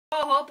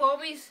Oh,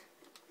 homies.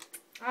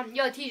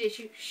 Yo,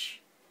 TJ, shh.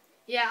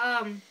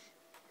 Yeah,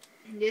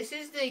 this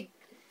is the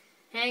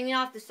hanging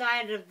off the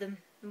side of the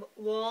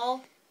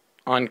wall.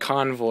 On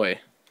convoy.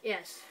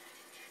 Yes.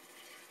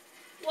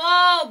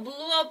 Whoa,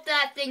 blew up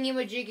that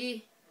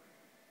thingy-majiggy.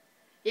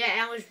 Yeah,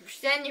 and I was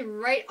standing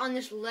right on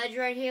this ledge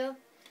right here.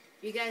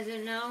 You guys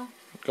didn't know?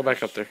 Go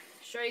back up there.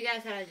 Show you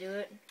guys how to do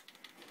it.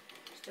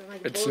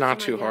 It's not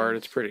too hard.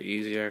 It's pretty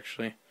easy,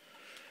 actually.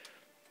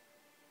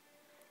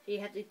 So you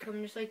have to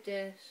come just like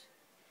this.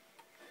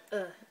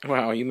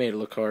 Wow, you made it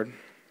look hard.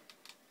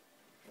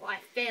 Well, I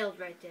failed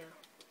right there.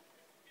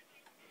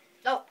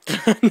 Oh.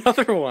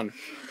 Another one.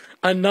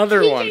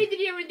 Another one. TJ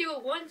didn't even do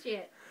it once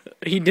yet.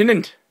 He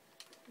didn't.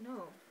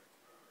 No.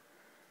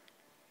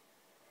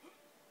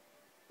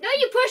 No,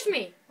 you pushed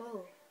me.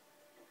 Oh.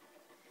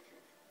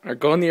 Alright,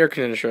 go in the air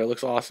conditioner. It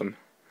looks awesome.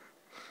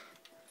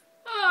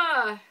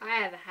 I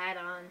have a hat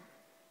on.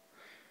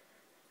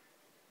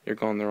 You're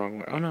going the wrong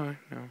way. Oh, no,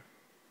 no.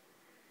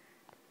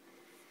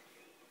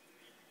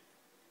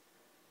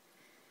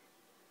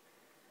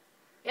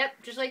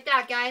 Yep, just like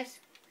that, guys.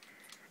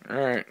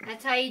 Alright.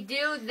 That's how you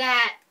do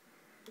that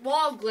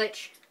wall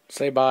glitch.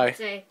 Say bye.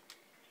 Say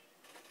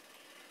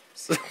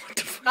what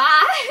the fuck?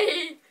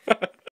 bye.